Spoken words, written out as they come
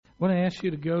I want to ask you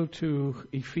to go to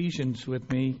Ephesians with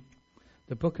me,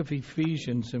 the book of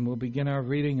Ephesians, and we'll begin our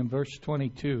reading in verse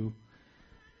 22.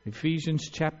 Ephesians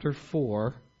chapter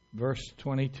 4, verse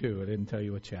 22. I didn't tell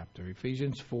you what chapter.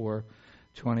 Ephesians 4,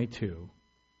 22.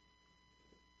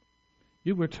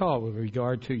 You were taught with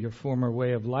regard to your former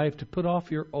way of life to put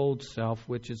off your old self,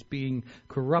 which is being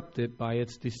corrupted by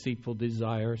its deceitful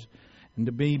desires, and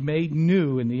to be made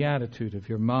new in the attitude of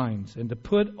your minds, and to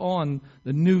put on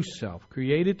the new self,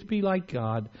 created to be like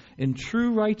God in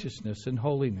true righteousness and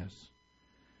holiness.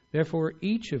 Therefore,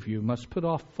 each of you must put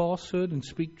off falsehood and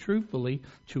speak truthfully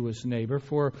to his neighbor,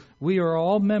 for we are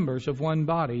all members of one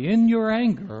body. In your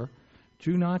anger,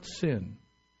 do not sin.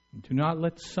 Do not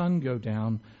let the sun go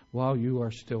down while you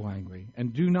are still angry,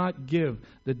 and do not give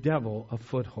the devil a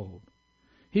foothold.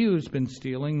 He who has been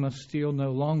stealing must steal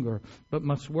no longer, but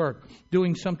must work,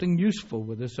 doing something useful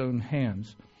with his own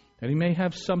hands, that he may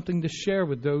have something to share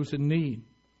with those in need.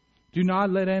 Do not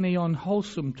let any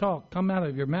unwholesome talk come out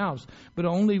of your mouths, but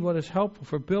only what is helpful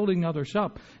for building others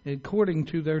up according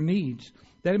to their needs,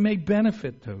 that it may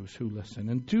benefit those who listen.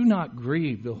 And do not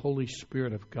grieve the Holy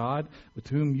Spirit of God, with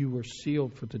whom you were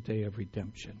sealed for the day of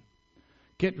redemption.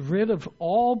 Get rid of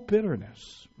all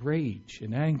bitterness, rage,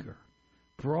 and anger,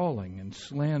 brawling and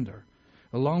slander,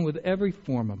 along with every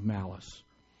form of malice.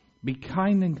 Be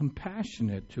kind and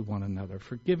compassionate to one another,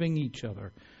 forgiving each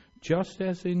other, just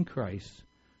as in Christ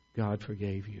God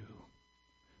forgave you.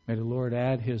 May the Lord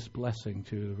add His blessing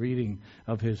to the reading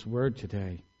of His Word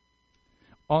today.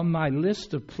 On my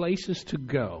list of places to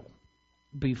go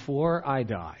before I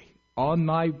die, on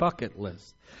my bucket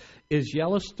list, is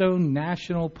Yellowstone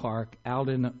National Park out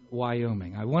in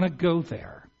Wyoming. I want to go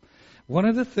there. One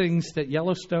of the things that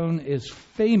Yellowstone is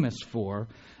famous for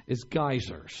is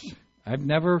geysers. I've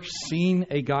never seen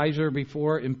a geyser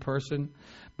before in person,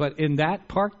 but in that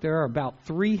park there are about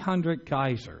 300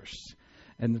 geysers.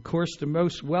 And of course the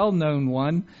most well-known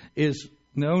one is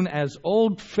known as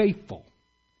Old Faithful.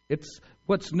 It's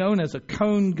what's known as a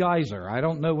cone geyser. I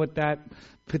don't know what that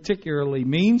particularly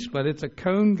means, but it's a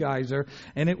cone geyser,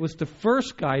 and it was the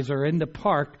first geyser in the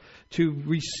park to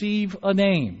receive a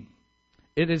name.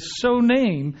 It is so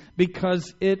named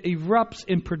because it erupts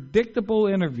in predictable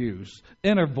intervals,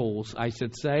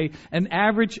 an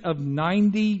average of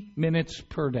 90 minutes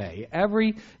per day.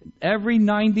 Every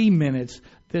 90 minutes,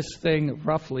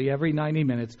 roughly every 90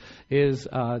 minutes,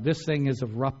 this thing is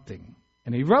erupting.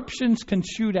 And eruptions can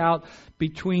shoot out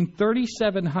between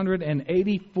 3,700 and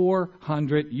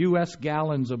 8,400 U.S.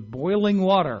 gallons of boiling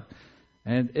water.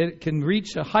 And it can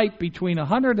reach a height between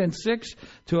 106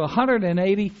 to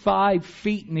 185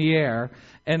 feet in the air.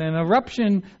 And an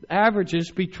eruption averages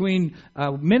between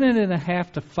a minute and a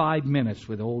half to 5 minutes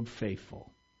with Old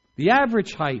Faithful. The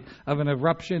average height of an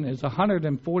eruption is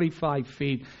 145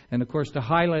 feet. And, of course, the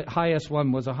highest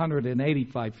one was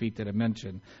 185 feet that I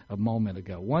mentioned a moment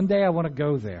ago. One day I want to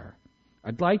go there.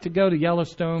 I'd like to go to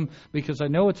Yellowstone because I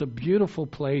know it's a beautiful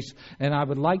place, and I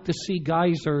would like to see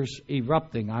geysers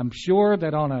erupting. I'm sure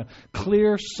that on a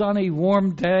clear, sunny,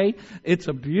 warm day, it's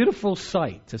a beautiful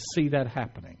sight to see that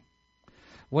happening.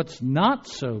 What's not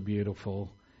so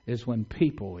beautiful is when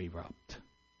people erupt.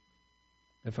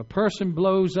 If a person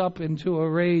blows up into a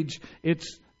rage,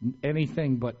 it's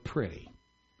anything but pretty.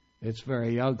 It's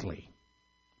very ugly.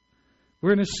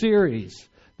 We're in a series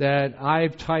that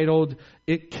I've titled,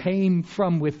 It Came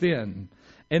From Within.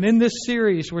 And in this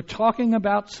series, we're talking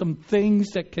about some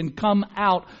things that can come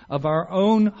out of our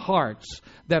own hearts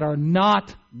that are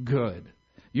not good.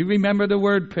 You remember the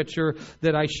word picture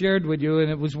that I shared with you,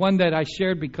 and it was one that I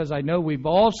shared because I know we've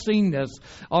all seen this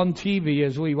on TV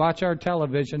as we watch our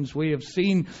televisions. We have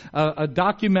seen a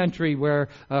documentary where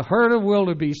a herd of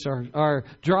wildebeest are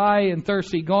dry and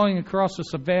thirsty going across the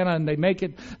savannah, and they make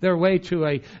it their way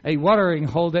to a watering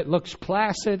hole that looks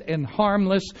placid and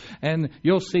harmless, and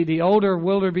you'll see the older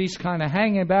wildebeest kind of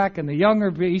hanging back and the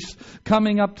younger beasts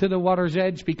coming up to the water's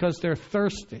edge because they're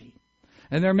thirsty.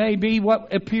 And there may be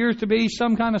what appears to be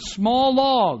some kind of small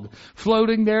log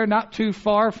floating there not too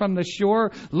far from the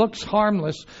shore. Looks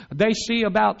harmless. They see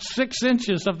about 6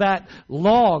 inches of that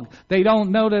log. They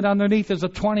don't know that underneath is a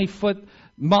 20-foot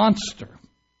monster.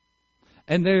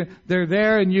 And they're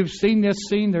there, and you've seen this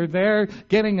scene. They're there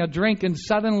getting a drink, and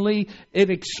suddenly it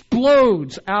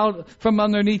explodes out from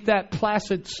underneath that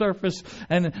placid surface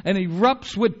and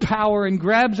erupts with power and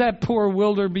grabs that poor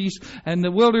wildebeest, and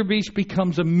the wildebeest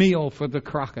becomes a meal for the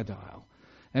crocodile.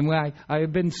 And when I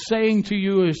have been saying to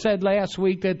you, I said last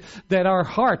week that our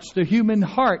hearts, the human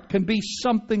heart, can be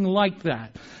something like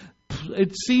that.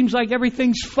 It seems like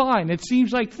everything's fine. It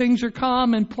seems like things are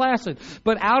calm and placid.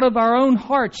 But out of our own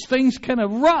hearts, things can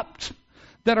erupt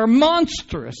that are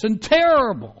monstrous and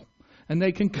terrible. And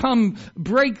they can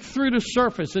break through the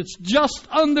surface. It's just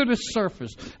under the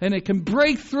surface. And it can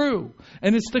break through.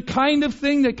 And it's the kind of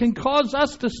thing that can cause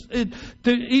us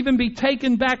to even be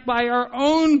taken back by our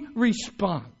own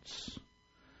response.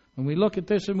 When we look at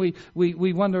this and we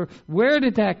wonder, where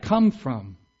did that come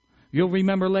from? You'll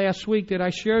remember last week that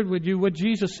I shared with you what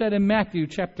Jesus said in Matthew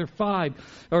chapter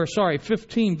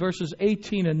 15, verses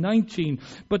 18 and 19.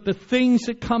 But the things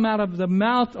that come out of the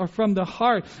mouth are from the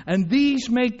heart, and these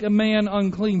make a man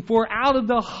unclean. For out of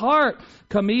the heart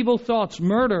come evil thoughts,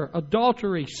 murder,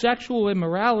 adultery, sexual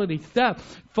immorality, theft,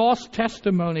 false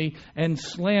testimony, and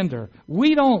slander.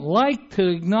 We don't like to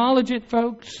acknowledge it,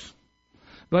 folks.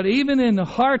 But even in the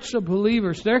hearts of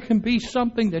believers, there can be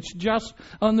something that's just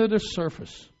under the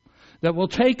surface that will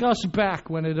take us back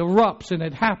when it erupts and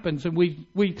it happens. And we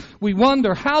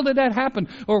wonder, how did that happen?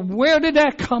 Or where did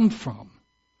that come from?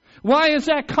 Why is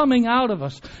that coming out of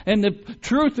us? And the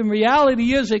truth and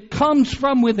reality is it comes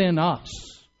from within us.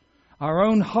 Our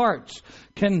own hearts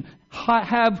can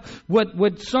have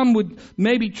what some would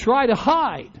maybe try to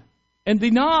hide and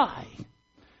deny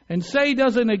and say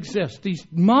doesn't exist. These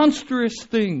monstrous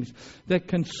things that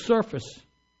can surface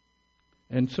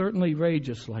and certainly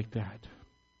rage us like that.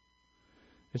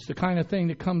 It's the kind of thing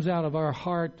that comes out of our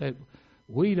heart that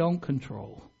we don't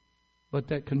control, but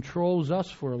that controls us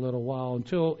for a little while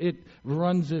until it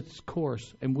runs its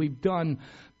course. And we've done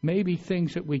maybe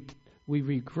things that we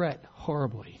regret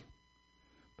horribly,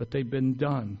 but they've been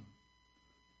done.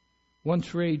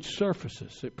 Once rage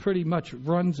surfaces, it pretty much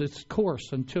runs its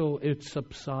course until it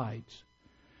subsides.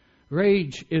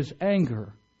 Rage is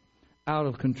anger out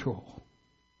of control.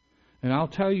 And I'll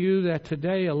tell you that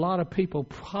today a lot of people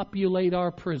populate our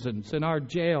prisons and our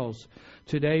jails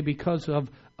today because of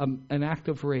an act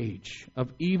of rage,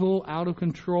 of evil, out of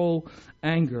control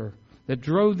anger that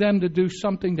drove them to do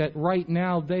something that right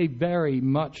now they very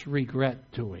much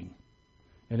regret doing.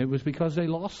 And it was because they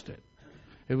lost it.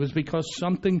 It was because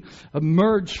something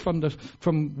emerged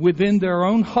from within their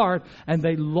own heart and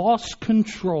they lost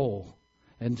control.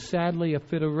 And sadly, a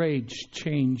fit of rage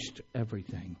changed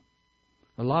everything.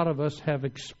 A lot of us have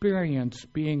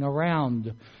experienced being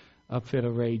around a fit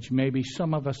of rage. Maybe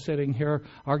some of us sitting here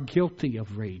are guilty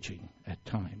of raging at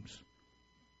times.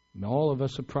 And all of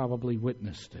us have probably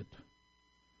witnessed it.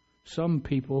 Some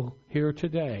people here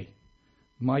today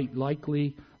might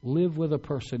likely live with a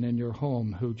person in your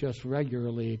home who just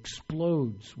regularly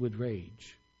explodes with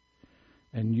rage.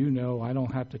 And you know, I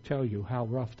don't have to tell you how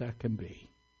rough that can be.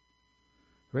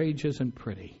 Rage isn't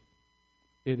pretty.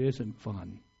 It isn't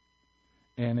fun.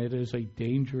 And it is a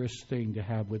dangerous thing to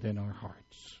have within our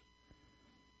hearts.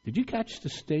 Did you catch the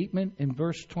statement in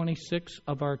verse 26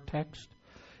 of our text?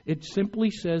 It simply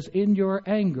says, in your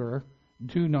anger,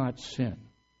 do not sin.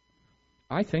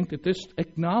 I think that this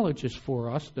acknowledges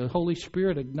for us, the Holy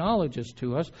Spirit acknowledges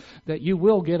to us, that you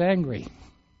will get angry.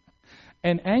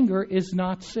 And anger is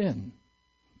not sin.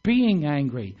 Being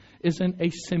angry isn't a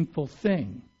sinful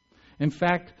thing. In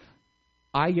fact,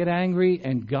 I get angry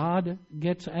and God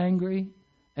gets angry.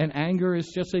 And anger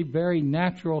is just a very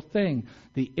natural thing.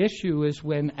 The issue is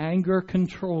when anger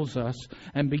controls us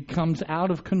and becomes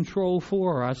out of control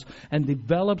for us and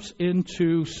develops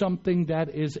into something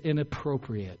that is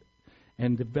inappropriate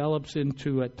and develops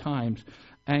into, at times,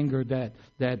 anger that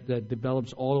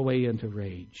develops all the way into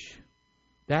rage.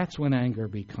 That's when anger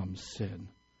becomes sin.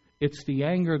 It's the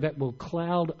anger that will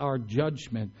cloud our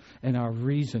judgment and our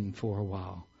reason for a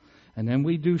while. And then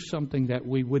we do something that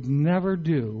we would never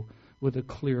do with a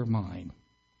clear mind.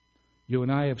 You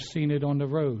and I have seen it on the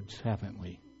roads, haven't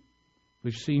we?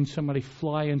 We've seen somebody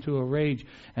fly into a rage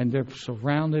and they're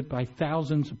surrounded by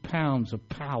thousands of pounds of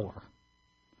power.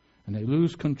 And they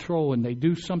lose control and they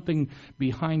do something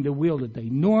behind the wheel that they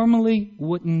normally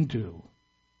wouldn't do.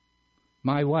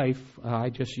 My wife,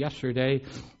 just yesterday,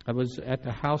 I was at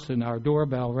the house and our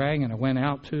doorbell rang and I went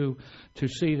out to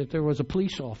see that there was a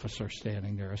police officer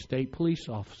standing there, a state police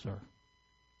officer.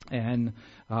 And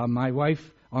my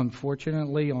wife,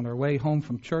 unfortunately, on her way home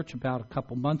from church about a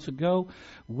couple months ago,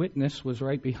 was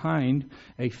right behind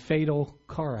a fatal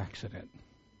car accident.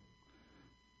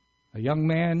 A young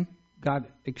man got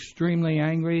extremely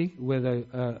angry with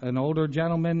an older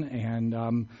gentleman,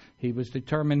 and he was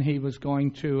determined he was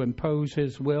going to impose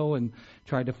his will and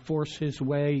try to force his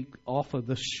way off of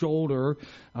the shoulder,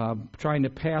 trying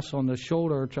to pass on the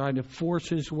shoulder, trying to force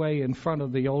his way in front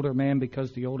of the older man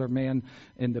because the older man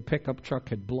in the pickup truck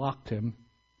had blocked him.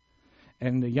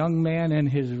 And the young man in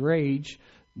his rage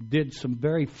did some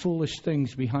very foolish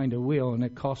things behind the wheel, and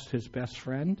it cost his best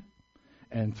friend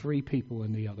and 3 people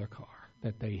in the other car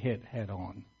that they hit head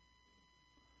on.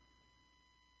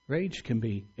 Rage can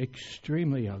be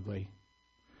extremely ugly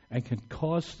and can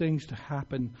cause things to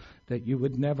happen that you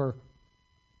would never,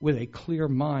 with a clear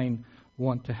mind,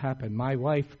 want to happen. My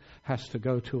wife has to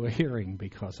go to a hearing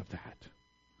because of that.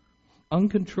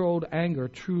 Uncontrolled anger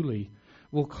truly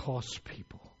will cost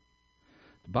people.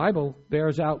 The Bible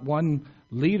bears out one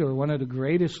leader, one of the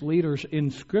greatest leaders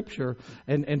in Scripture,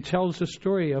 and tells the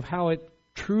story of how it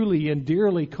truly and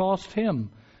dearly cost him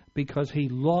because he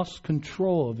lost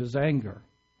control of his anger.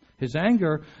 His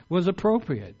anger was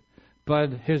appropriate,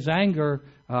 but his anger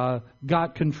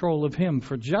got control of him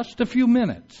for just a few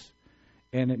minutes,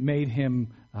 and it made him,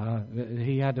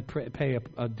 he had to pay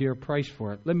a dear price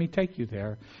for it. Let me take you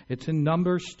there. It's in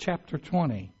Numbers chapter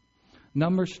 20.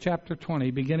 Numbers chapter 20,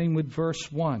 beginning with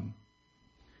verse 1.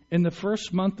 In the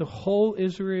first month, the whole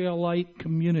Israelite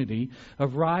community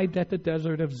arrived at the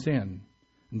desert of Zin.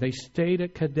 And they stayed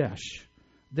at Kadesh.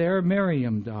 There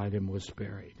Miriam died and was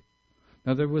buried.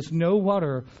 Now there was no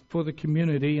water for the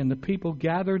community, and the people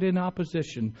gathered in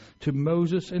opposition to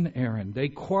Moses and Aaron. They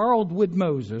quarreled with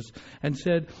Moses and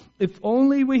said, "If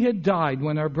only we had died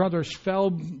when our brothers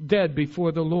fell dead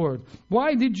before the Lord.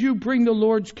 Why did you bring the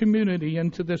Lord's community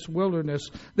into this wilderness,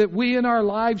 that we and our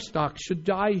livestock should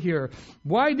die here?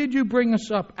 Why did you bring us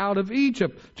up out of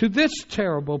Egypt to this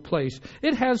terrible place?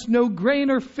 It has no grain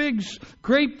or figs,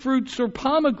 grapefruits or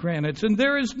pomegranates, and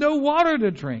there is no water to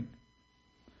drink."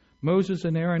 Moses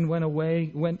and Aaron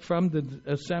went from the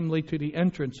assembly to the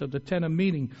entrance of the tent of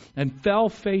meeting and fell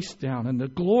face down, and the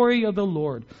glory of the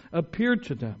Lord appeared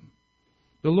to them.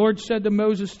 The Lord said to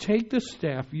Moses, "Take the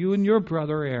staff, you and your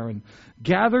brother Aaron,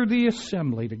 gather the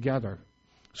assembly together.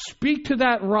 Speak to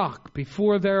that rock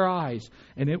before their eyes,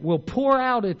 and it will pour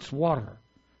out its water.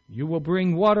 You will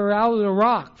bring water out of the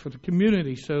rock for the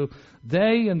community so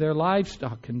they and their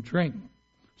livestock can drink."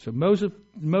 So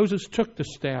Moses took the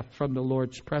staff from the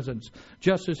Lord's presence,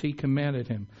 just as he commanded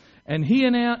him. And he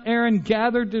and Aaron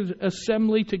gathered the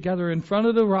assembly together in front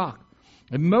of the rock.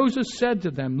 And Moses said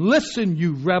to them, "Listen,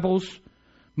 you rebels,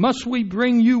 must we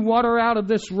bring you water out of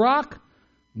this rock?"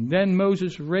 And then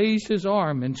Moses raised his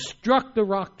arm and struck the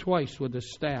rock twice with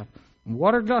his staff. And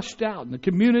water gushed out, and the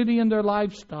community and their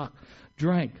livestock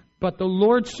drank. But the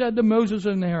Lord said to Moses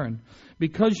and Aaron,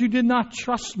 "Because you did not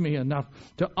trust me enough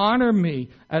to honor me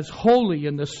as holy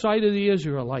in the sight of the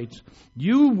Israelites,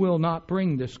 you will not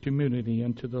bring this community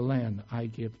into the land I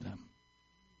give them."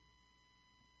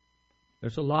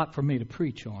 There's a lot for me to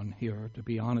preach on here, to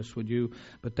be honest with you,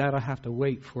 but that'll have to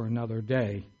wait for another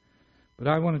day. But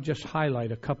I want to just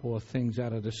highlight a couple of things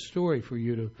out of the story for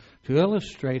you to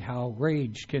illustrate how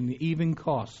rage can even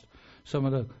cost some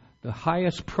of the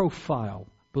highest profile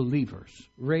believers.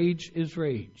 Rage is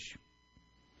rage.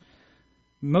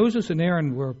 Moses and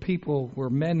Aaron were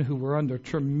men who were under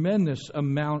tremendous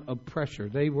amount of pressure.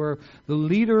 They were the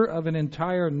leader of an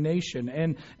entire nation.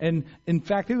 And in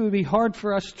fact, it would be hard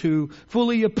for us to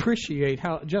fully appreciate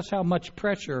just how much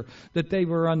pressure that they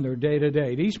were under day to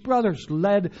day. These brothers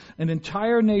led an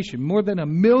entire nation, more than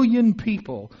 1 million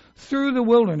people, through the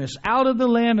wilderness, out of the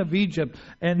land of Egypt.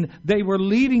 And they were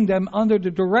leading them under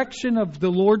the direction of the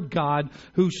Lord God,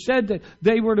 who said that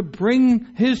they were to bring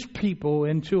His people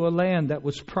into a land that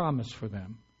was promised for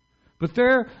them. But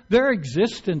their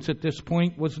existence at this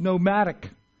point was nomadic.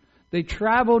 They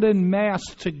traveled in mass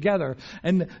together.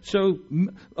 And so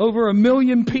over 1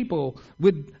 million people,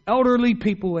 with elderly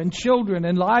people and children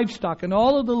and livestock and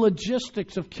all of the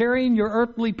logistics of carrying your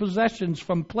earthly possessions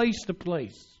from place to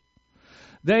place.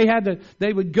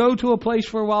 They would go to a place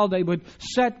for a while. They would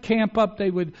set camp up.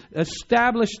 They would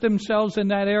establish themselves in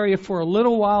that area for a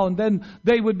little while, and then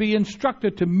they would be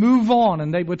instructed to move on,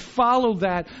 and they would follow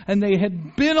that. And they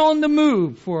had been on the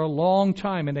move for a long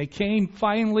time, and they came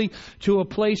finally to a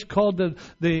place called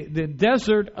the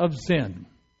desert of Zin.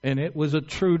 And it was a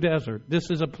true desert. This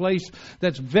is a place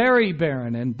that's very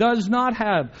barren and does not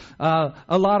have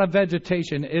a lot of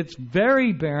vegetation. It's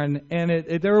very barren, and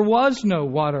there was no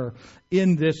water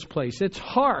in this place. It's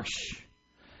harsh.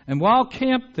 And while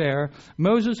camped there,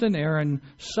 Moses and Aaron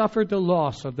suffered the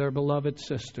loss of their beloved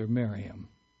sister, Miriam.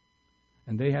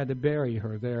 And they had to bury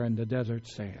her there in the desert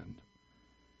sand.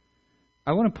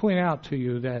 I want to point out to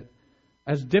you that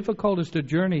as difficult as the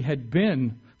journey had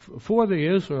been for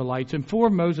the Israelites and for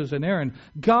Moses and Aaron,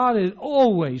 God had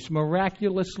always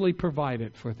miraculously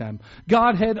provided for them.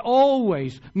 God had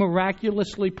always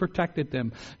miraculously protected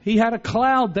them. He had a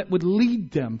cloud that would lead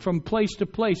them from place to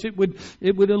place. It would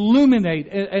illuminate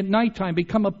at nighttime,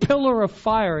 become a pillar of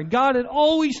fire. And God had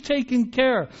always taken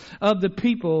care of the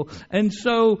people. And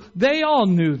so they all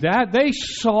knew that. They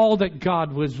saw that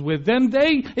God was with them.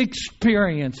 They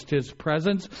experienced His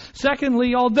presence.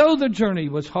 Secondly, although the journey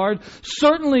was hard,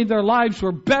 certainly suddenly their lives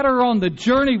were better on the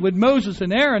journey with Moses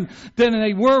and Aaron than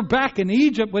they were back in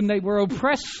Egypt when they were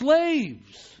oppressed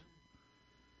slaves.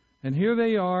 And here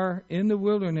they are in the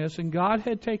wilderness, and God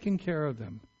had taken care of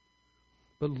them.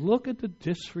 But look at the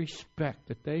disrespect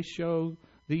that they show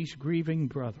these grieving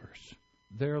brothers,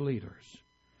 their leaders.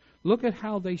 Look at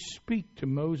how they speak to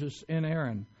Moses and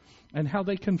Aaron, and how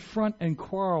they confront and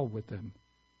quarrel with them.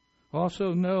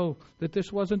 Also know that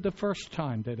this wasn't the first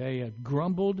time that they had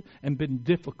grumbled and been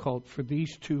difficult for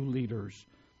these two leaders.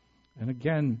 And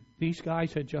again, these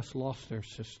guys had just lost their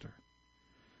sister.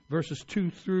 Verses 2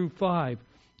 through 5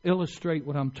 illustrate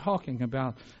what I'm talking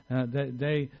about.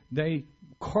 They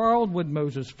quarreled with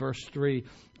Moses, verse 3.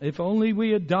 If only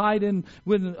we had died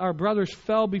when our brothers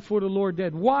fell before the Lord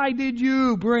dead. Why did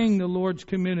you bring the Lord's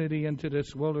community into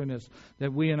this wilderness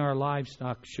that we and our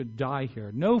livestock should die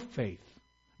here? No faith,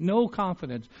 no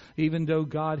confidence, even though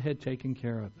God had taken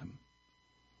care of them.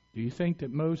 Do you think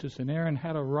that Moses and Aaron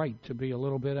had a right to be a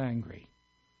little bit angry?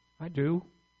 I do.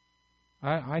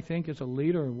 I think as a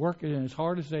leader, working as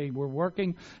hard as they were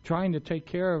working, trying to take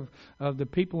care of the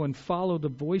people and follow the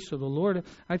voice of the Lord,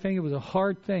 I think it was a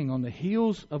hard thing on the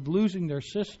heels of losing their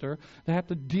sister to have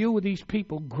to deal with these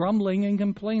people grumbling and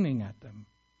complaining at them.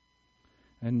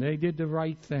 And they did the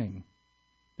right thing.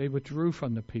 They withdrew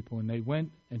from the people and they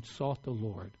went and sought the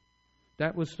Lord.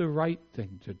 That was the right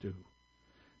thing to do.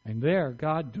 And there,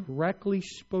 God directly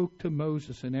spoke to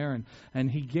Moses and Aaron, and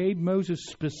He gave Moses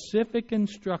specific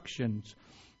instructions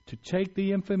to take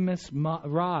the infamous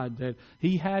rod that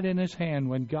he had in his hand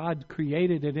when God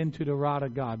created it into the rod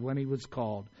of God when he was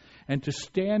called, and to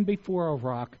stand before a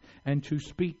rock and to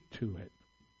speak to it.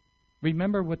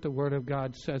 Remember what the Word of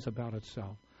God says about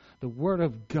itself. The Word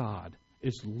of God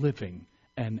is living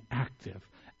and active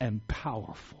and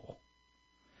powerful.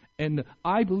 And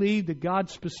I believe that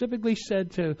God specifically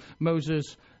said to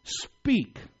Moses,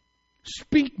 speak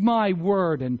my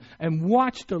word and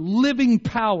watch the living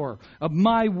power of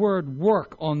my word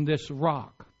work on this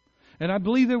rock. And I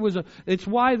believe it's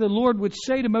why the Lord would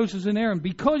say to Moses and Aaron,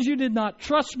 because you did not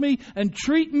trust me and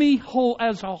treat me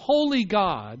as a holy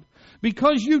God,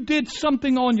 because you did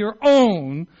something on your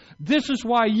own, this is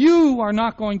why you are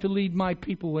not going to lead my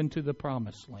people into the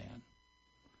promised land.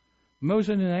 Moses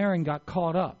and Aaron got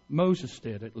caught up. Moses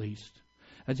did, at least.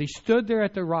 As he stood there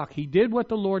at the rock, he did what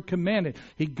the Lord commanded.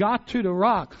 He got to the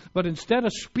rock, but instead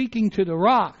of speaking to the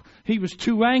rock, he was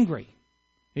too angry.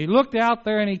 He looked out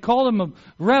there and he called them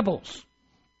rebels.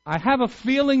 I have a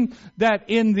feeling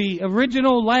that in the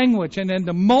original language and in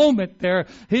the moment there,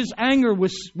 his anger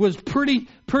was pretty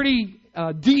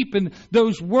deep, and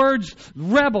those words,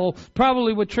 rebel,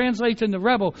 probably what translates into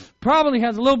rebel, probably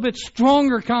has a little bit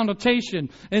stronger connotation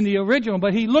in the original.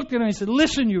 But he looked at him and he said,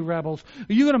 listen, you rebels,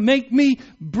 are you going to make me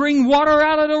bring water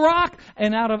out of the rock?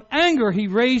 And out of anger, he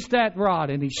raised that rod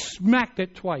and he smacked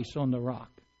it twice on the rock.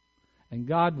 And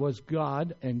God was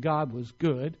God and God was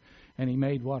good, and He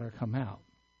made water come out.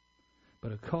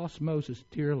 But it cost Moses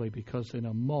dearly, because in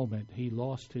a moment he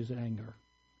lost his anger.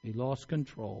 He lost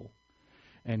control.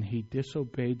 And he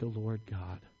disobeyed the Lord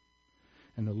God.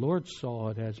 And the Lord saw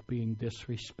it as being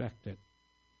disrespected,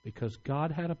 because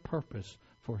God had a purpose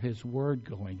for His word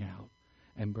going out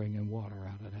and bringing water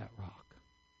out of that rock.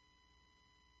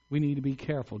 We need to be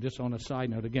careful. Just on a side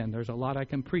note, again, there's a lot I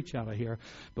can preach out of here,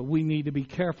 but we need to be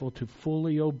careful to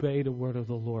fully obey the word of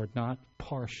the Lord, not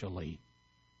partially.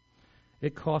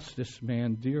 It cost this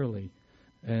man dearly,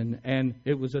 and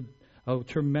it was a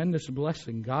tremendous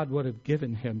blessing God would have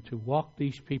given him to walk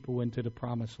these people into the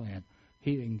promised land.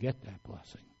 He didn't get that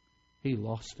blessing. He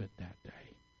lost it that day.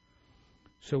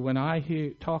 So when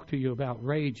I talk to you about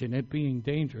rage and it being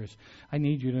dangerous, I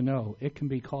need you to know it can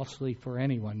be costly for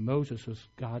anyone. Moses was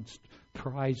God's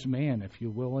prize man, if you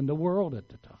will, in the world at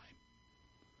the time.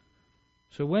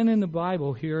 So when in the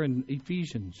Bible here in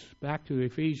Ephesians, back to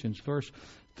Ephesians,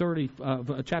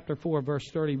 chapter 4, verse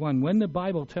 31, when the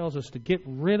Bible tells us to get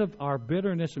rid of our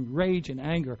bitterness and rage and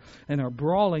anger and our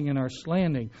brawling and our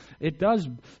slandering, it does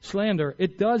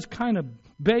kind of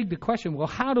beg the question, well,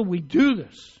 how do we do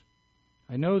this?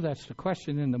 I know that's the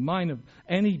question in the mind of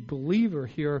any believer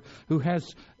here who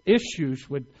has issues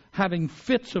with having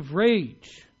fits of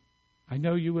rage. I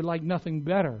know you would like nothing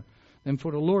better than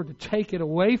for the Lord to take it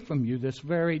away from you this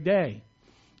very day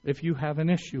if you have an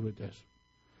issue with this.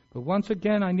 But once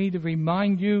again, I need to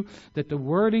remind you that the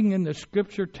wording in the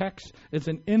Scripture text is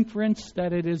an inference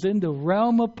that it is in the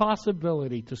realm of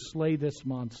possibility to slay this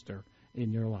monster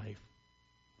in your life.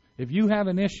 If you have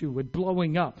an issue with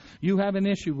blowing up, you have an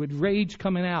issue with rage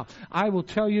coming out, I will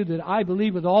tell you that I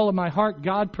believe with all of my heart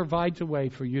God provides a way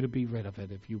for you to be rid of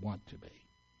it if you want to be.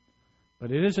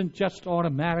 But it isn't just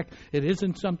automatic. It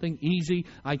isn't something easy.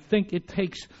 I think it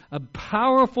takes a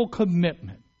powerful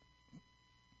commitment.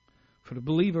 For the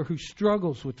believer who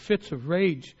struggles with fits of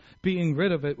rage, being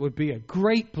rid of it would be a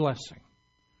great blessing.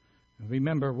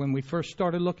 Remember, when we first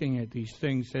started looking at these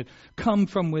things that come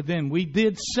from within, we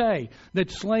did say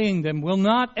that slaying them will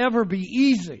not ever be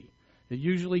easy. It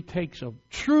usually takes a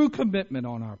true commitment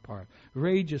on our part.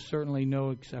 Rage is certainly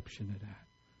no exception to that.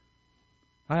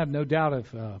 I have no doubt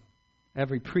if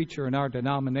every preacher in our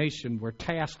denomination were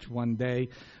tasked one day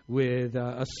with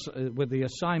the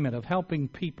assignment of helping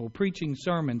people, preaching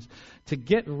sermons, to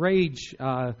get rage,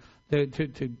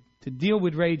 to deal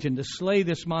with rage and to slay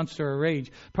this monster of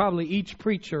rage, probably each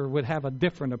preacher would have a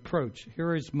different approach.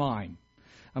 Here is mine.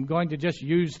 I'm going to just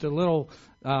use the little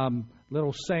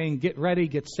saying, get ready,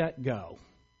 get set, go.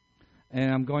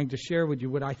 And I'm going to share with you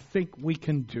what I think we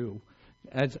can do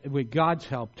with God's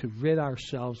help to rid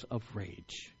ourselves of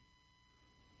rage.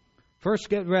 First,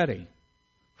 get ready.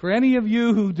 For any of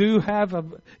you who do have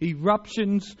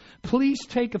eruptions, please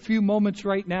take a few moments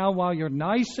right now while you're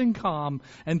nice and calm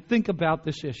and think about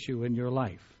this issue in your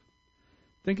life.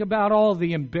 Think about all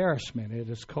the embarrassment it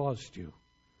has caused you.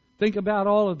 Think about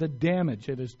all of the damage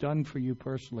it has done for you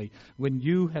personally when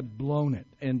you have blown it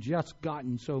and just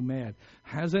gotten so mad.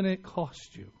 Hasn't it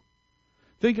cost you?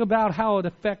 Think about how it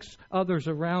affects others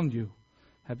around you.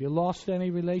 Have you lost any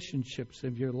relationships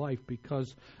in your life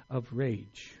because of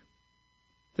rage?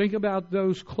 Think about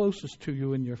those closest to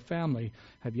you in your family.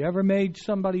 Have you ever made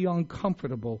somebody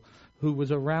uncomfortable who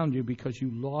was around you because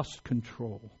you lost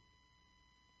control?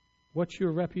 What's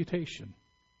your reputation?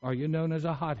 Are you known as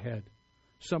a hothead?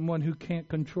 Someone who can't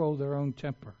control their own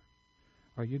temper?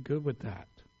 Are you good with that?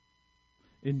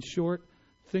 In short,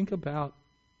 think about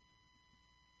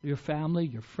your family,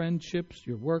 your friendships,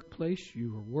 your workplace,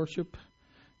 your worship,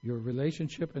 your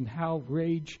relationship, and how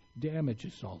rage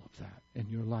damages all of that in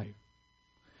your life.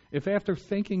 If after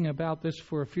thinking about this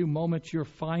for a few moments you're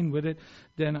fine with it,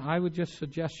 then I would just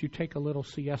suggest you take a little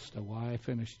siesta while I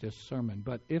finish this sermon.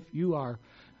 But if you are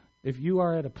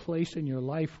at a place in your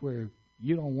life where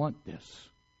you don't want this,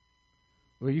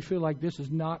 where you feel like this is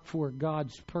not for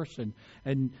God's person,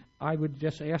 and I would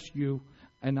just ask you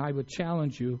and I would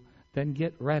challenge you, then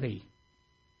get ready.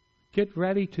 Get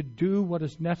ready to do what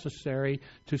is necessary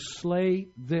to slay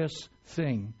this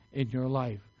thing in your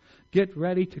life. Get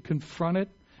ready to confront it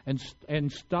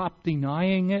and stop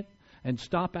denying it and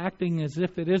stop acting as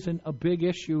if it isn't a big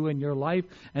issue in your life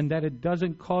and that it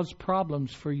doesn't cause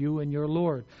problems for you and your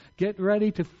Lord. Get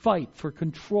ready to fight for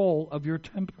control of your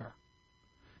temper.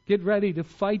 Get ready to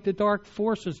fight the dark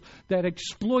forces that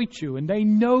exploit you, and they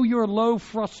know your low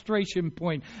frustration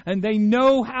point, and they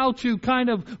know how to kind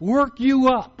of work you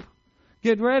up.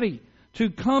 Get ready to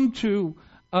come to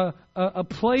a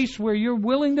place where you're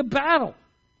willing to battle.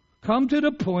 Come to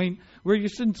the point where you're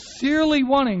sincerely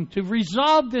wanting to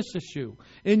resolve this issue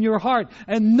in your heart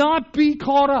and not be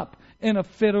caught up in a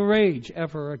fit of rage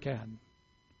ever again.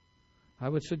 I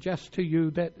would suggest to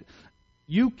you that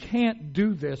you can't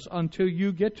do this until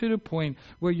you get to the point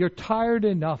where you're tired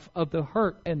enough of the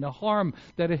hurt and the harm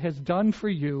that it has done for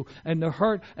you and the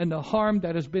hurt and the harm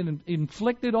that has been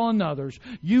inflicted on others.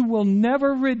 You will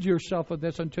never rid yourself of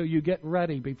this until you get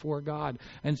ready before God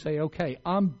and say, okay,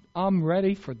 I'm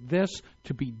ready for this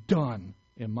to be done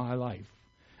in my life.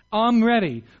 I'm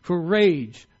ready for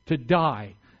rage to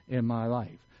die in my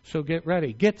life. So get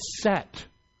ready. Get set.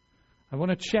 I want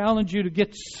to challenge you to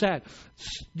get set.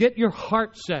 Get your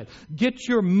heart set. Get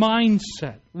your mind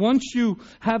set. Once you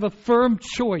have a firm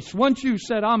choice, once you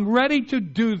said, I'm ready to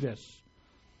do this,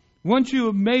 once you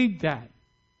have made that,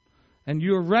 and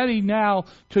you're ready now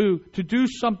to do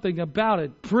something about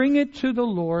it, bring it to the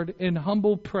Lord in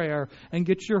humble prayer and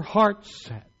get your heart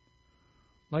set.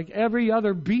 Like every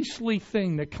other beastly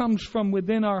thing that comes from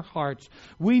within our hearts,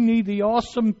 we need the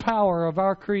awesome power of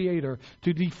our Creator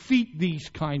to defeat these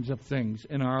kinds of things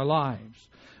in our lives.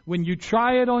 When you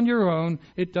try it on your own,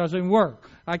 it doesn't work.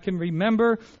 I can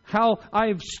remember how I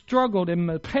have struggled in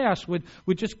the past with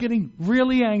just getting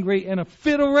really angry, and a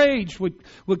fit of rage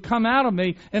would come out of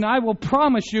me, and I will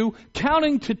promise you,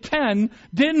 counting to 10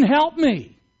 didn't help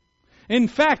me. In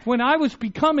fact, when I was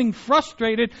becoming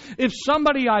frustrated, if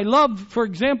somebody I loved, for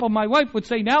example, my wife would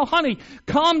say, now, honey,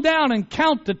 calm down and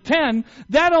count to 10,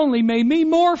 that only made me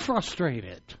more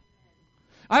frustrated.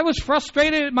 I was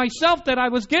frustrated at myself that I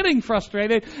was getting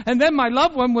frustrated, and then my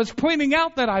loved one was pointing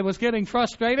out that I was getting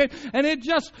frustrated, and it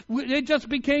just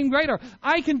became greater.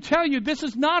 I can tell you, this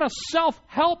is not a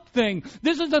self-help thing.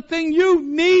 This is a thing you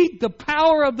need the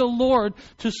power of the Lord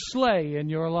to slay in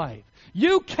your life.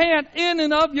 You can't, in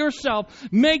and of yourself,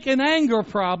 make an anger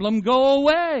problem go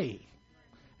away.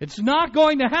 It's not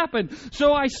going to happen.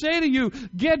 So I say to you,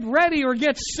 get ready, or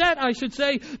get set, I should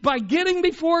say, by getting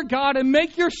before God and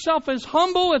make yourself as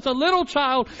humble as a little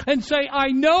child and say, I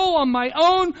know on my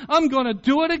own I'm going to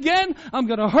do it again. I'm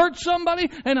going to hurt somebody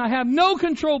and I have no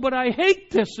control, but I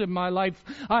hate this in my life.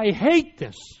 I hate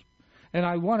this. And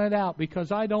I want it out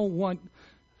because I don't want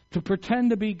to pretend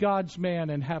to be God's man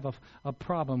and have a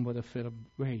problem with a fit of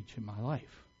rage in my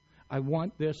life. I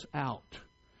want this out.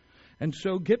 And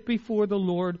so get before the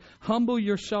Lord, humble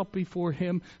yourself before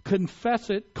Him,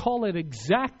 confess it, call it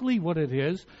exactly what it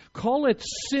is. Call it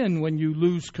sin when you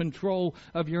lose control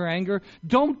of your anger.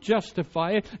 Don't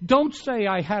justify it. Don't say,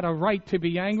 I had a right to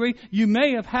be angry. You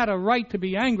may have had a right to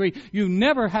be angry. You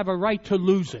never have a right to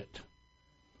lose it.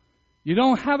 You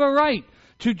don't have a right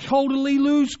to totally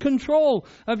lose control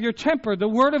of your temper. The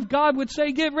Word of God would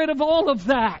say, get rid of all of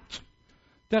that.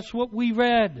 That's what we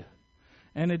read.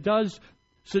 And it does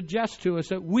suggest to us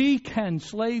that we can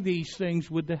slay these things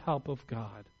with the help of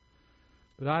God.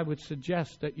 But I would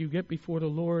suggest that you get before the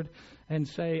Lord and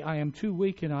say, I am too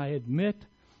weak and I admit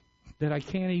that I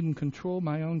can't even control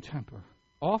my own temper.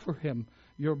 Offer Him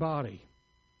your body.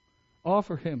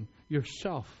 Offer Him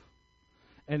yourself.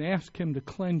 And ask Him to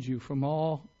cleanse you from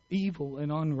all evil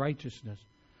and unrighteousness.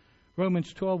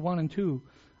 Romans 12, 1 and 2.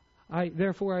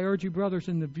 Therefore I urge you, brothers,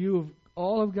 in the view of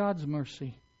all of God's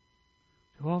mercy,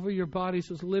 to offer your bodies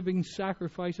as living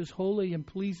sacrifices, holy and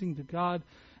pleasing to God.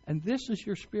 And this is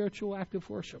your spiritual act of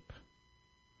worship.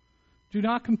 Do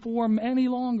not conform any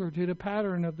longer to the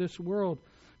pattern of this world,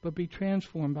 but be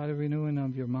transformed by the renewing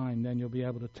of your mind. Then you'll be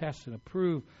able to test and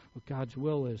approve what God's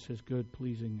will is, His good,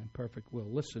 pleasing, and perfect will.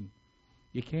 Listen,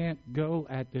 you can't go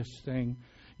at this thing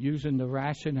using the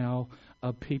rationale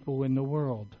of people in the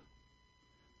world.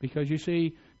 Because you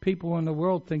see, people in the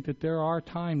world think that there are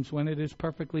times when it is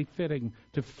perfectly fitting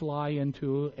to fly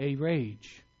into a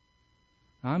rage.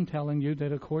 I'm telling you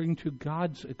that according to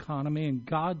God's economy and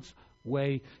God's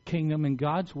way, kingdom and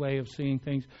God's way of seeing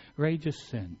things, rage is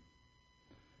sin.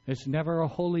 It's never a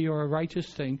holy or a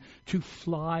righteous thing to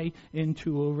fly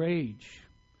into a rage.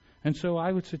 And so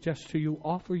I would suggest to you,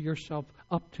 offer yourself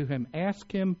up to Him.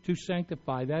 Ask Him to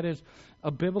sanctify. That is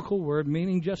a biblical word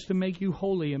meaning just to make you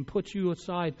holy and put you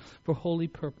aside for holy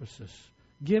purposes.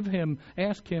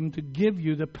 Ask Him to give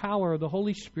you the power of the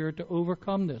Holy Spirit to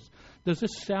overcome this. Does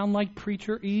this sound like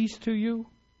preacher-ese to you?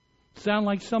 Sound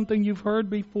like something you've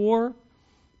heard before?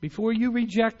 Before you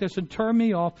reject this and turn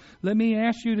me off, let me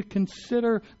ask you to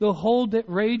consider the hold that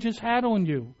rage has had on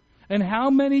you and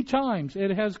how many times it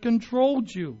has controlled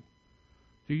you.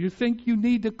 Do you think you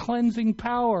need the cleansing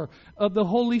power of the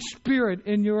Holy Spirit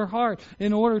in your heart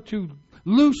in order to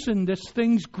loosen this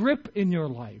thing's grip in your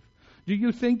life? Do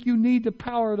you think you need the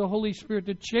power of the Holy Spirit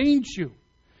to change you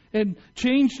and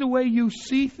change the way you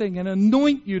see things and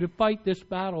anoint you to fight this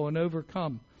battle and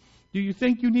overcome? Do you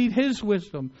think you need His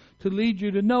wisdom to lead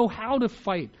you to know how to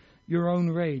fight your own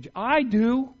rage? I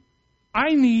do.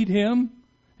 I need Him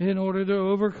in order to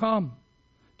overcome.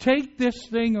 Take this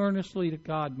thing earnestly to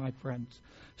God, my friends.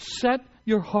 Set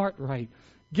your heart right.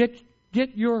 Get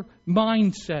your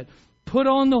mindset. Put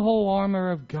on the whole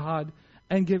armor of God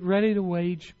and get ready to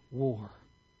wage war.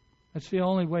 That's the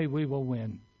only way we will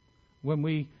win. When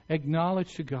we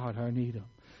acknowledge to God our need of Him.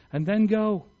 And then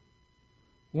go.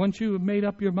 Once you have made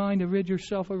up your mind to rid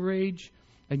yourself of rage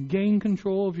and gain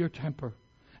control of your temper.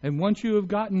 And once you have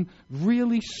gotten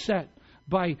really set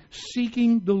by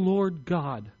seeking the Lord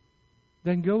God,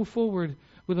 then go forward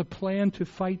with a plan to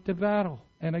fight the battle.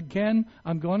 And again,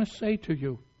 I'm going to say to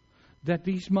you that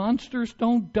these monsters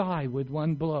don't die with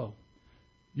one blow.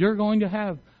 You're going to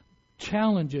have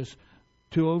challenges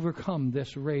to overcome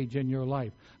this rage in your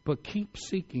life. But keep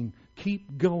seeking,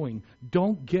 keep going.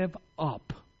 Don't give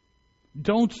up.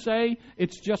 Don't say,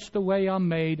 it's just the way I'm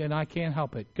made and I can't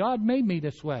help it. God made me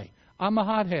this way. I'm a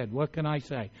hothead. What can I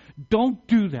say? Don't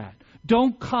do that.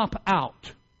 Don't cop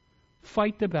out.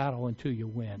 Fight the battle until you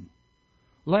win.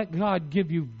 Let God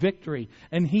give you victory.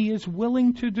 And He is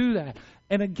willing to do that.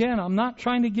 And again, I'm not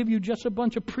trying to give you just a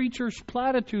bunch of preachers'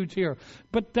 platitudes here.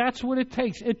 But that's what it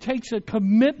takes. It takes a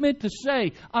commitment to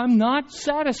say, I'm not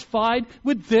satisfied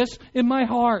with this in my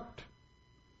heart.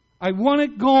 I want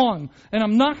it gone. And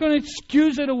I'm not going to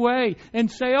excuse it away and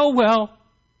say, oh well.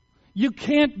 You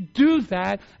can't do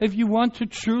that if you want to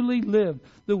truly live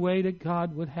the way that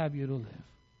God would have you to live.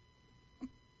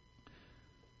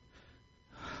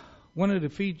 One of the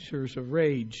features of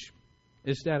rage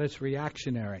is that it's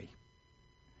reactionary.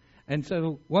 And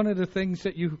so one of the things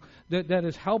that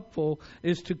is helpful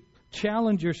is to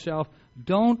challenge yourself,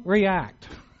 don't react.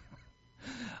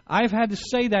 I've had to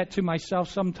say that to myself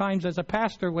sometimes as a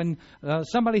pastor when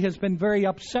somebody has been very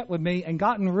upset with me and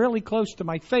gotten really close to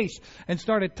my face and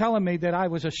started telling me that I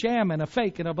was a sham and a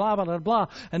fake and a blah, blah, blah, blah,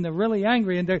 and they're really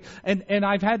angry. And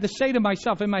I've had to say to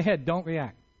myself in my head, don't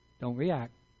react. Don't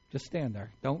react. Just stand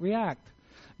there. Don't react.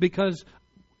 Because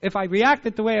if I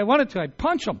reacted the way I wanted to, I'd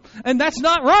punch them. And that's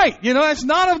not right. That's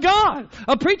not of God.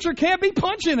 A preacher can't be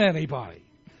punching anybody.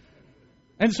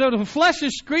 And so the flesh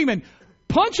is screaming,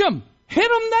 punch him. Hit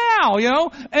him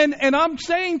now, And I'm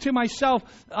saying to myself,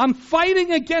 I'm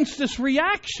fighting against this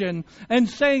reaction and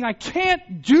saying I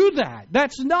can't do that.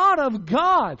 That's not of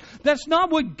God. That's not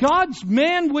what God's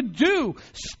man would do.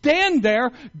 Stand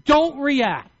there. Don't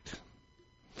react.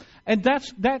 And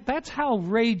that's how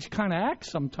rage kind of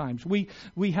acts sometimes.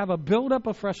 We have a buildup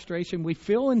of frustration. We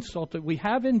feel insulted. We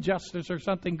have injustice or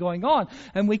something going on.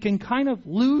 And we can kind of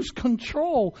lose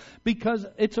control because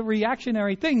it's a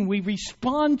reactionary thing. We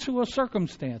respond to a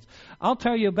circumstance. I'll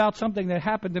tell you about something that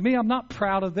happened to me. I'm not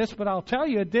proud of this, but I'll tell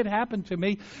you it did happen to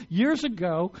me. Years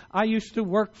ago, I used to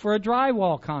work for a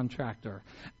drywall contractor.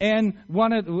 And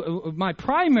one of my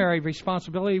primary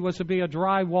responsibility was to be a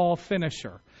drywall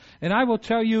finisher. And I will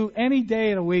tell you, any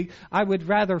day of the week, I would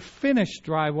rather finish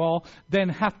drywall than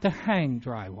have to hang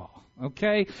drywall.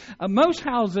 Okay? Most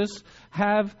houses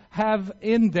have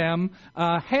in them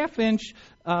half-inch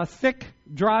thick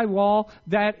drywall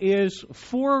that is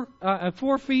 4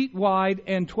 feet wide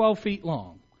and 12 feet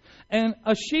long. And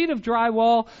a sheet of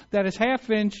drywall that is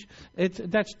half-inch,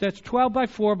 that's 12 by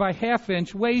 4 by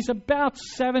half-inch, weighs about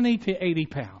 70 to 80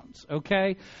 pounds,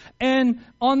 okay? And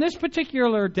on this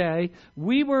particular day,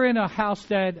 we were in a house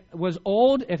that was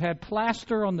old. It had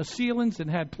plaster on the ceilings. It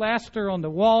had plaster on the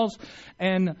walls.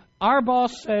 And our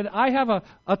boss said, I have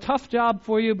a tough job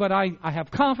for you, but I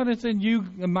have confidence in you.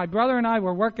 And my brother and I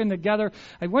were working together.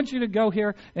 I want you to go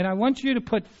here, and I want you to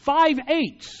put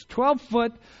 5/8, 12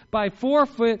 foot by 4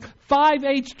 foot,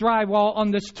 5/8 drywall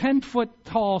on this 10-foot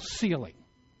tall ceiling.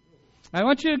 I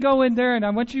want you to go in there, and I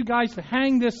want you guys to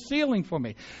hang this ceiling for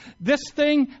me. This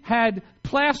thing had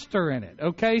plaster in it,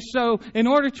 okay? So in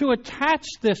order to attach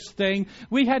this thing,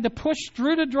 we had to push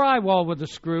through the drywall with a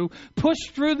screw, push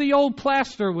through the old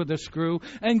plaster with a screw,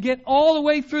 and get all the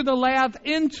way through the lath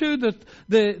into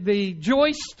the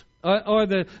joist, or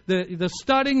the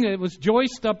studding that was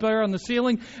joist up there on the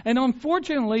ceiling. And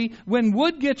unfortunately, when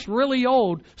wood gets really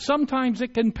old, sometimes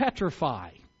it can petrify.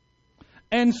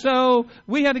 And so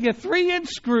we had to get 3-inch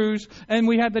screws, and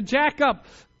we had to jack up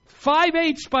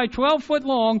 5/8 by 12 foot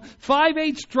long,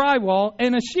 5/8 drywall,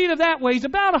 and a sheet of that weighs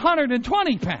about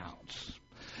 120 pounds.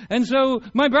 And so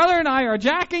my brother and I are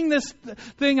jacking this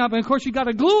thing up, and of course you got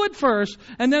to glue it first,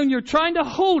 and then you're trying to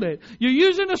hold it. You're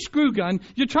using a screw gun.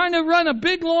 You're trying to run a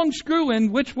big long screw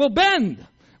in, which will bend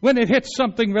when it hits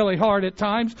something really hard at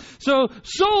times. So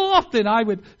often I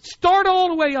would start all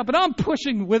the way up, and I'm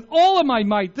pushing with all of my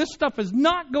might. This stuff is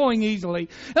not going easily.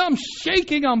 And I'm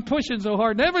shaking, I'm pushing so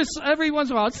hard. And every once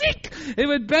in a while, it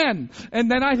would bend. And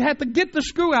then I'd have to get the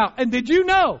screw out. And did you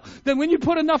know that when you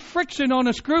put enough friction on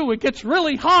a screw, it gets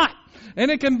really hot? And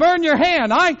it can burn your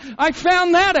hand. I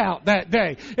found that out that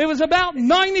day. It was about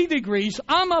 90 degrees.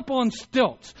 I'm up on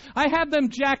stilts. I have them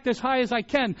jacked as high as I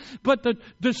can. But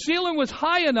the ceiling was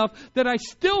high enough that I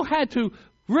still had to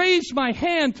raise my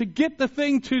hand to get the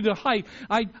thing to the height.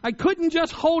 I couldn't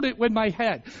just hold it with my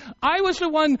head. I was the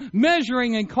one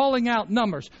measuring and calling out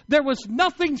numbers. There was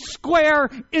nothing square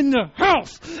in the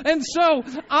house. And so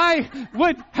I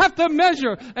would have to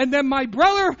measure. And then my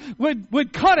brother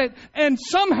would cut it. And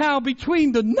somehow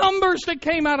between the numbers that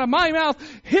came out of my mouth,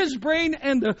 his brain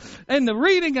and the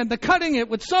reading and the cutting, it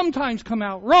would sometimes come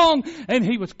out wrong. And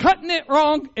he was cutting it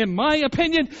wrong, in my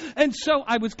opinion. And so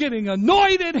I was getting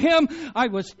annoyed at him. I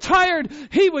was tired.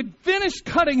 He would finish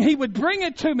cutting. He would bring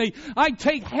it to me. I'd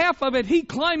take half of it. He'd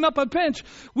climb up a bench.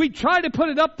 We'd try to put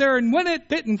it up there, and when it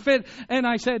didn't fit, and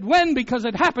I said, because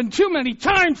it happened too many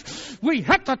times, we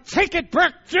had to take it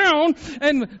back down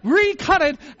and recut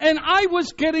it, and I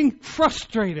was getting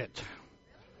frustrated.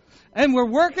 And we're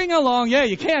working along. Yeah,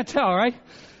 you can't tell, right?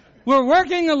 We're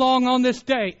working along on this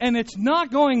day, and it's not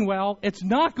going well. It's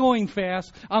not going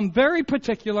fast. I'm very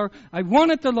particular. I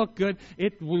want it to look good.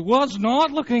 It was not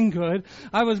looking good.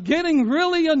 I was getting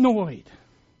really annoyed.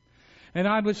 And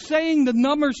I was saying the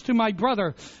numbers to my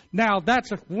brother. Now,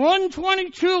 that's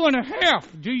 122 and a half.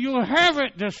 Do you have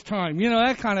it this time?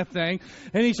 That kind of thing.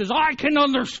 And he says, I can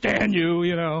understand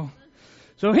you,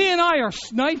 So he and I are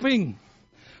sniping.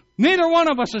 Neither one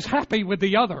of us is happy with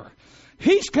the other.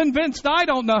 He's convinced I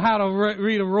don't know how to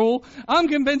read a rule. I'm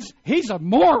convinced he's a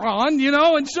moron,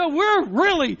 and so we're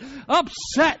really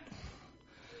upset.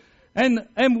 And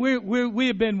we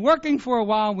had been working for a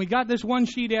while, and we got this one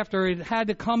sheet after it had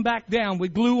to come back down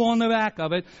with glue on the back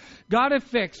of it. Got it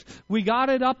fixed. We got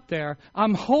it up there.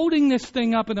 I'm holding this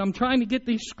thing up, and I'm trying to get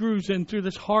these screws in through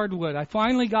this hardwood. I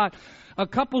finally got a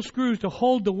couple screws to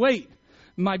hold the weight.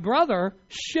 My brother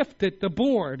shifted the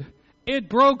board. It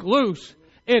broke loose.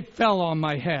 It fell on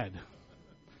my head.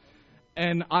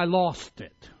 And I lost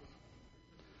it.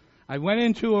 I went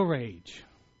into a rage.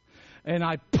 And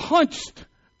I punched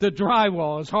the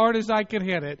drywall as hard as I could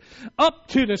hit it up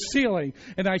to the ceiling,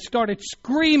 and I started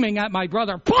screaming at my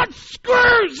brother, "Put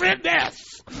screws in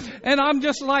this!" And I'm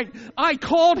just like, I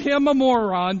called him a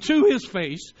moron to his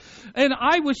face, and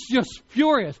I was just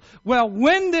furious. Well,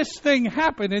 when this thing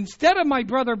happened, instead of my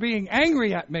brother being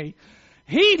angry at me,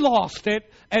 he lost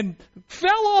it and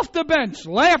fell off the bench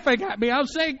laughing at me. I'm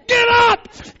saying, "Get up!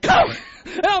 Come!"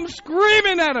 And I'm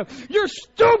screaming at him, "You're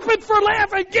stupid for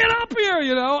laughing. Get up here!"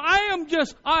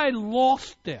 I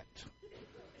lost it.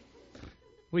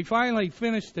 We finally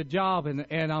finished the job,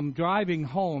 and I'm driving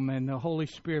home, and the Holy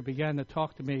Spirit began to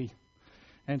talk to me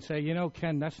and say,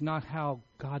 "Ken, that's not how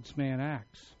God's man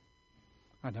acts."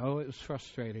 I know it was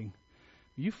frustrating.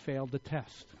 You failed the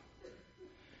test.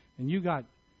 And you got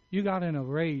in a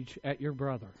rage at your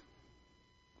brother.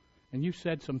 And you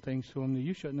said some things to him that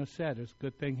you shouldn't have said. It's a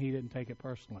good thing he didn't take it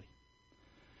personally.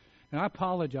 And I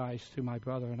apologized to my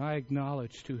brother, and I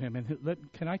acknowledged to him. And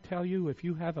can I tell you, if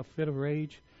you have a fit of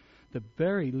rage, the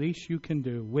very least you can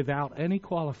do, without any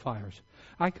qualifiers,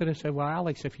 I could have said, "Well,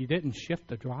 Alex, if you didn't shift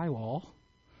the drywall,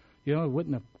 it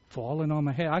wouldn't have fallen on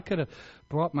my head." I could have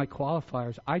brought my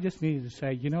qualifiers. I just needed to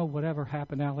say, "Whatever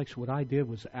happened, Alex, what I did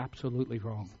was absolutely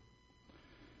wrong.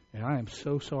 And I am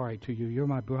so sorry to you. You're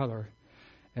my brother.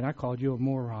 And I called you a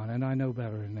moron, and I know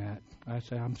better than that." I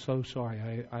say, "I'm so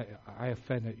sorry. I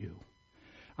offended you."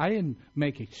 I didn't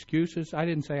make excuses. I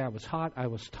didn't say I was hot. I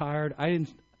was tired.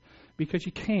 Because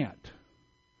you can't.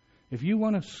 If you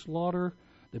want to slaughter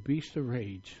the beast of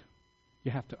rage,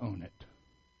 you have to own it.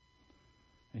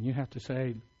 And you have to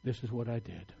say, "This is what I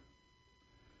did."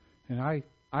 And I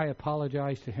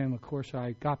apologized to him. Of course,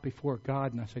 I got before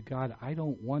God, and I said, "God, I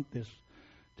don't want this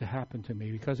to happen to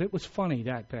me," because it was funny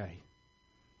that day.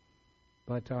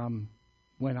 But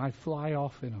when I fly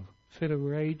off in a fit of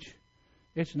rage,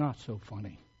 it's not so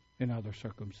funny in other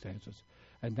circumstances.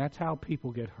 And that's how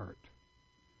people get hurt.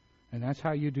 And that's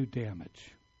how you do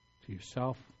damage to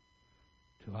yourself,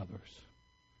 to others.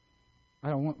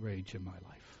 I don't want rage in my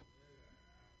life.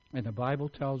 And the Bible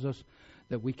tells us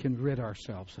that we can rid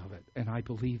ourselves of it. And I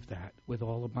believe that with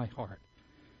all of my heart.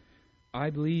 I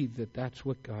believe that that's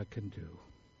what God can do.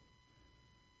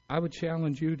 I would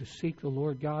challenge you to seek the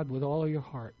Lord God with all of your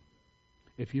heart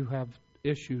if you have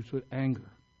issues with anger,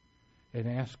 and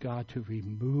ask God to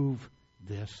remove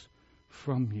this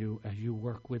from you as you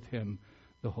work with Him,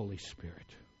 the Holy Spirit.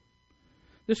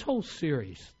 This whole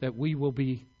series that we will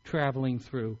be traveling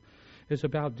through is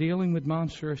about dealing with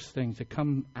monstrous things that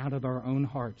come out of our own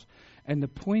hearts. And the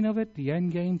point of it, the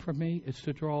end game for me, is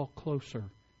to draw closer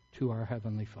to our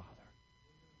Heavenly Father.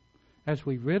 As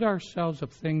we rid ourselves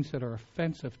of things that are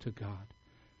offensive to God,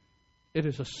 it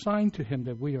is a sign to Him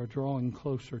that we are drawing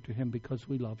closer to Him because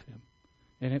we love Him.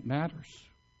 And it matters.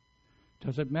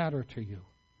 Does it matter to you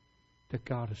that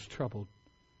God is troubled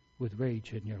with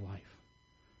rage in your life?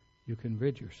 You can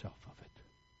rid yourself of it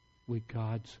with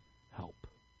God's help.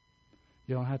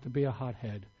 You don't have to be a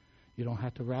hothead. You don't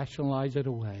have to rationalize it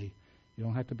away. You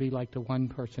don't have to be like the one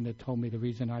person that told me the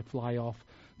reason I fly off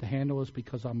the handle is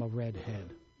because I'm a redhead.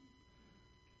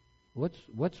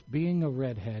 What's being a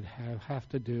redhead have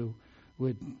to do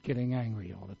with getting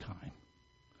angry all the time?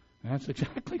 And that's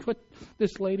exactly what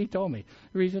this lady told me.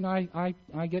 The reason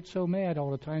I get so mad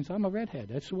all the time is I'm a redhead.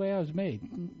 That's the way I was made.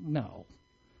 No.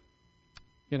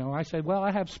 I said, well,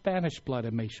 I have Spanish blood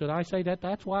in me. Should I say that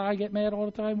that's why I get mad all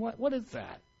the time? What is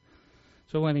that?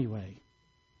 So anyway,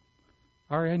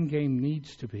 our end game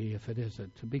needs to be, if it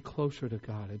isn't, to be closer to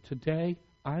God. And today,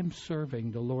 I'm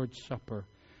serving the Lord's Supper,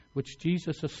 which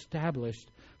Jesus established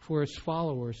for His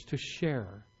followers to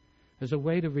share as a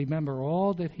way to remember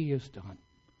all that He has done.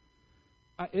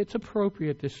 It's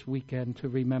appropriate this weekend to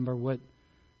remember what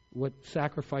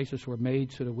sacrifices were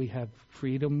made so that we have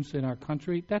freedoms in our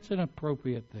country. That's an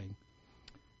appropriate thing.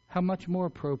 How much more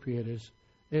appropriate is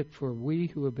it for we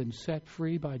who have been set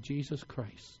free by Jesus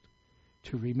Christ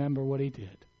to remember what He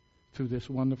did through this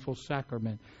wonderful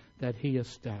sacrament that He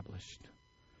established?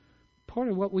 Part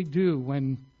of what we do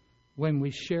when we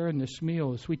share in this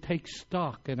meal is we take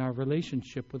stock in our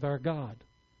relationship with our God.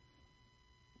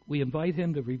 We invite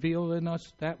Him to reveal in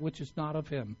us that which is not of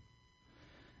Him.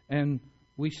 And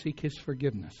we seek His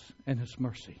forgiveness and His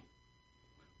mercy.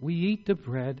 We eat the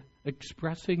bread,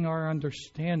 expressing our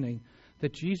understanding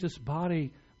that Jesus'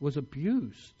 body was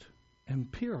abused and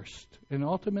pierced and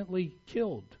ultimately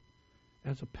killed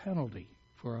as a penalty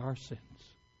for our sins.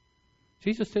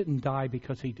 Jesus didn't die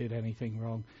because he did anything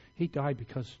wrong. He died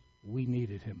because we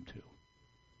needed him to.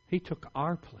 He took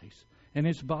our place, and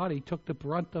his body took the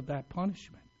brunt of that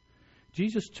punishment.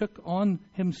 Jesus took on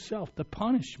himself the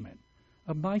punishment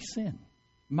of my sin,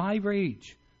 my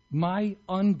rage, my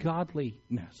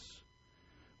ungodliness.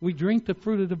 We drink the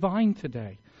fruit of the vine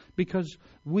today because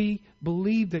we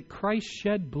believe that Christ's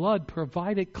shed blood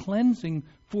provided cleansing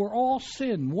for all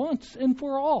sin once and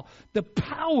for all. The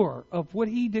power of what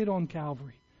he did on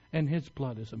Calvary and his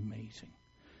blood is amazing.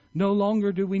 No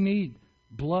longer do we need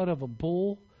blood of a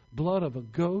bull, blood of a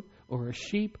goat, or a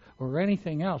sheep, or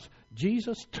anything else.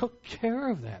 Jesus took care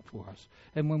of that for us.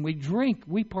 And when we drink,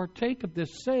 we partake of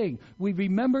this saying, we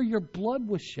remember your blood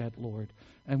was shed, Lord,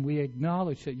 and we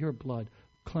acknowledge that your blood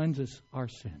cleanses our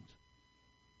sins.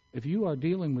 If you are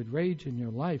dealing with rage in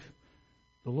your life,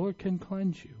 the Lord can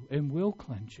cleanse you and will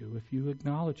cleanse you if you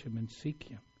acknowledge him and seek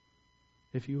him,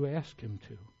 if you ask him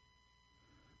to.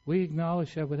 We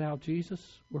acknowledge that without Jesus,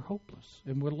 we're hopeless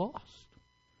and we're lost.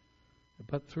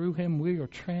 But through him, we are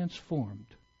transformed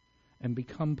and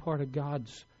become part of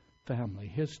God's family,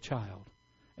 his child.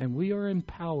 And we are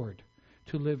empowered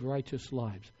to live righteous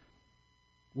lives.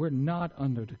 We're not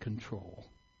under the control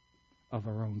of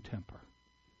our own temper.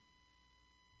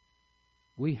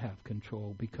 We have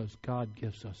control because God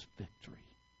gives us victory.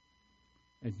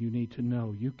 And you need to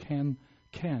know you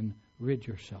can rid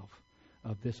yourself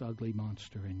of this ugly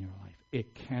monster in your life.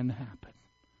 It can happen.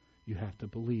 You have to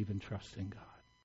believe and trust in God.